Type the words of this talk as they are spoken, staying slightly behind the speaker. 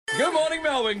Good morning,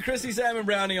 Melbourne. Chrissy, Sam and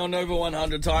Brownie on Nova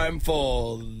 100. Time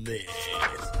for this.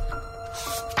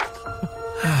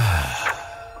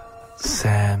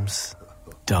 Sam's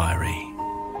Diary.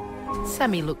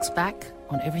 Sammy looks back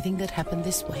on everything that happened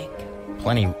this week.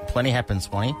 Plenty happened,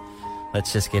 Swanee.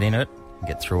 Let's just get into it and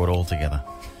get through it all together.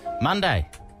 Monday.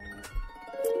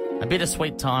 A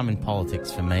bittersweet time in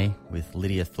politics for me, with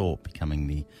Lydia Thorpe becoming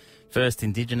the first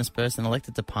Indigenous person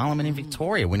elected to Parliament in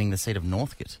Victoria, winning the seat of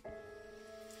Northcote.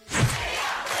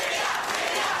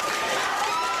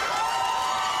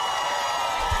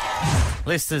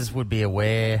 Listeners would be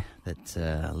aware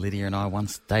that Lydia and I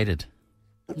once dated.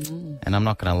 And I'm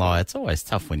not going to lie, it's always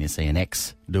tough when you see an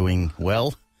ex doing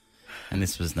well, and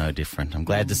this was no different. I'm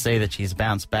glad to see that she's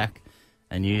bounced back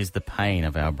and used the pain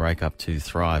of our breakup to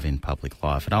thrive in public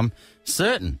life. And I'm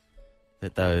certain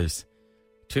that those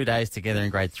 2 days together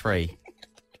in grade 3,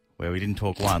 where we didn't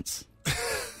talk once,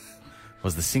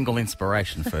 was the single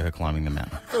inspiration for her climbing the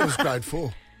mountain. It was grade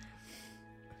 4.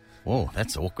 Whoa,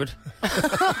 that's awkward. It's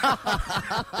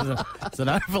an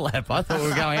overlap. I thought we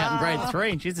were going out in grade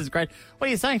 3 and she's in grade... What are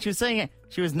you saying?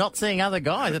 She was not seeing other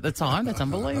guys at the time? That's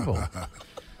unbelievable.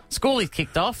 School is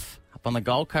kicked off up on the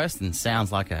Gold Coast and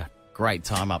sounds like a great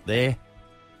time up there.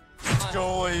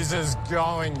 Schoolies is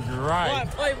going great.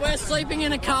 Wait, we're sleeping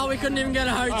in a car. We couldn't even get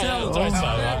a hotel. Don't say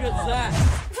that. How good's that?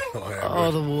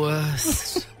 Oh, the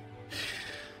worst.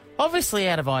 Obviously,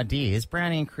 out of ideas,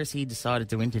 Brownie and Chrissy decided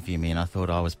to interview me, and I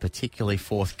thought I was particularly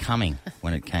forthcoming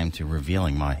when it came to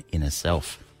revealing my inner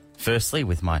self. Firstly,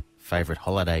 with my favourite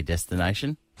holiday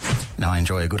destination. And I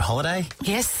enjoy a good holiday.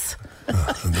 Yes.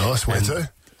 Nice, where to?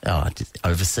 Just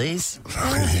overseas.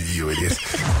 You idiot.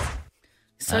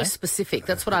 So specific.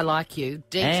 That's what I like you.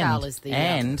 Detail is the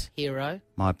hero.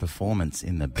 My performance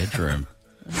in the bedroom.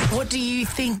 What do you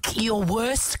think your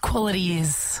worst quality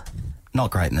is? Not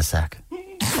great in the sack.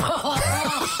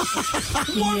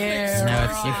 Yeah.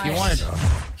 Now,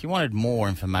 if you wanted more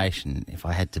information, if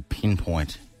I had to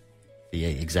pinpoint the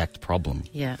exact problem,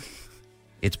 Yeah.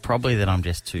 it's probably that I'm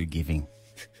just too giving.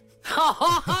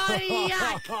 Yuck.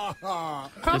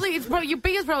 Probably your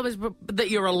biggest problem is that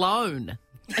you're alone,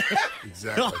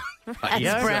 Exactly. as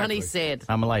Yeah, Brownie said.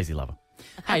 I'm a lazy lover.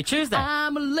 Hey, Tuesday.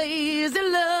 I'm a lazy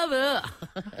lover.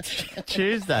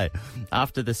 Tuesday,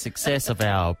 after the success of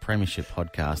our Premiership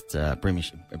podcast,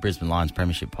 Brisbane Lions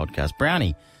Premiership podcast,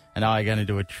 Brownie and I are going to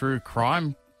do a true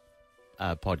crime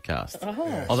podcast.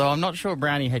 Oh. Although I'm not sure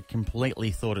Brownie had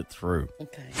completely thought it through.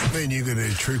 Okay. Me and you're going to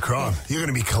do true crime. You're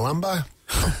going to be Columbo,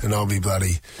 and I'll be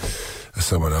bloody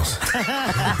someone else.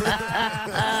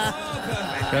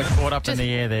 Got caught up in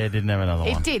the air there, didn't have another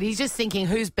It one. did. He's just thinking,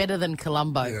 who's better than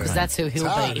Columbo? Because that's who he'll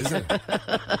It's hard, be. isn't it?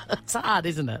 It's hard,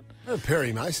 isn't it?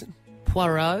 Perry Mason.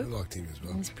 Poirot. I liked him as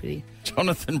well. He's pretty.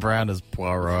 Jonathan Brown as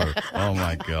Poirot. Oh,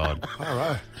 my God. All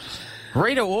right.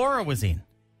 Rita Ora was in,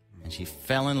 and she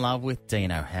fell in love with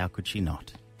Dino. How could she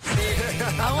not?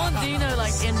 I want Dino,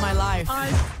 in my life.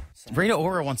 Rita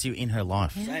Ora wants you in her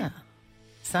life. Yeah.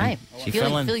 Same. She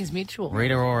fell in- Feelings mutual.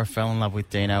 Rita Ora fell in love with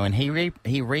Dino, and he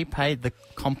repaid the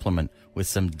compliment with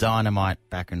some dynamite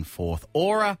back and forth.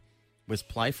 Ora was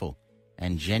playful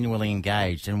and genuinely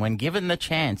engaged, and when given the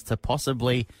chance to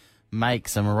possibly make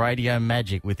some radio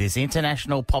magic with this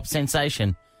international pop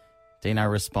sensation, Dino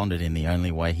responded in the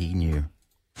only way he knew.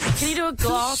 Can you do a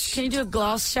glass? Can you do a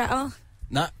glass shatter?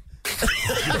 No.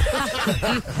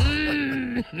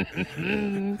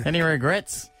 Any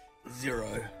regrets? 0.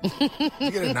 Did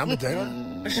you get a number,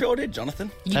 Dino? I sure did,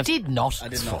 Jonathan. You did not. I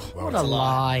did not. What a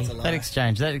lie. It's a lie.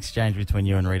 That exchange between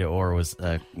you and Rita Ora was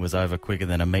over quicker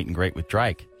than a meet and greet with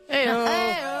Drake.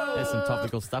 There's some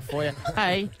topical stuff for you.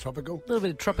 Hey, Tropical? A little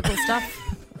bit of tropical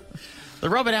stuff. the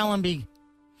Robert Allenby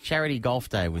Charity Golf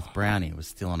Day with Brownie was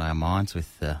still on our minds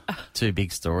with two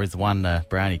big stories. One,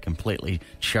 Brownie completely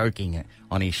choking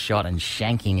on his shot and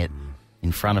shanking it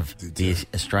in front of the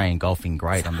Australian golfing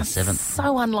great on the 7th.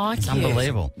 So unlike It's you.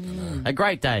 unbelievable. A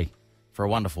great day for a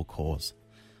wonderful cause.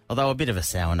 Although a bit of a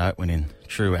sour note when in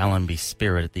true Allenby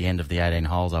spirit at the end of the 18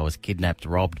 holes I was kidnapped,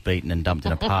 robbed, beaten and dumped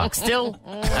in a park. Still,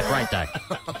 a great day.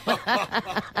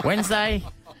 Wednesday,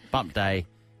 bump day,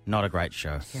 not a great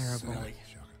show. Terrible.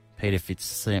 Peter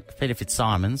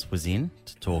Fitzsimons was in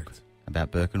to talk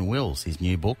about Burke and Wills, his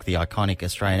new book, the iconic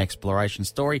Australian exploration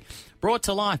story, brought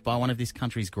to life by one of this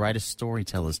country's greatest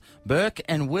storytellers, Burke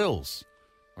and Wills,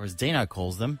 or as Dino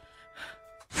calls them,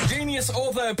 Genius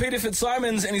author Peter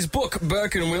Fitzsimons and his book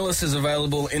Burke and Willis is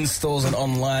available in stores and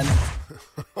online.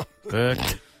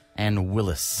 Burke and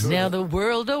Willis. Now the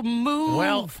world will move.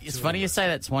 Well, it's funny you say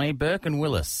that, Swanee. Burke and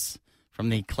Willis from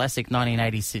the classic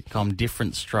 1980s sitcom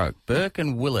Different Stroke. Burke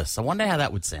and Willis. I wonder how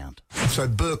that would sound. So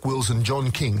Burke, Wills and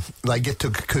John King, they get to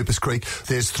Coopers Creek.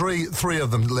 There's three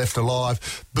of them left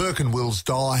alive. Burke and Wills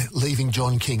die, leaving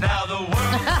John King. Now the world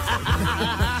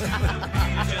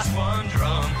just one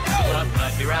drum. What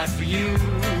might be right for you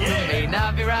may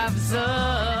not be right for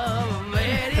some.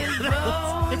 It is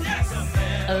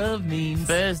of means.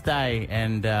 Thursday,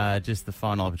 and just the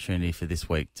final opportunity for this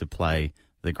week to play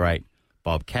the great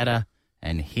Bob Catter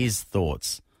and his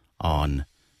thoughts on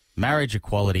marriage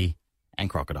equality and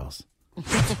crocodiles.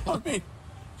 I mean,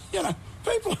 you know,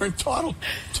 people are entitled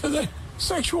to their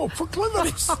sexual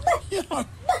proclivities. You know,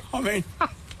 I mean,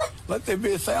 let there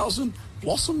be 1,000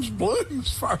 blossoms bloom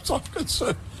as far as I'm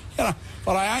concerned. You know,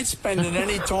 but I ain't spending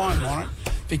any time on it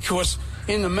because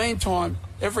in the meantime,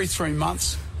 every 3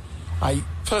 months, a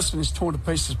person is torn to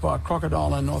pieces by a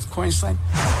crocodile in North Queensland.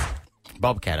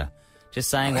 Bob Catter, just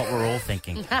saying what we're all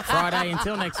thinking. Friday,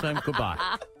 until next time, goodbye.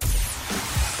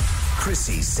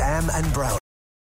 Chrissy, Sam and Brown.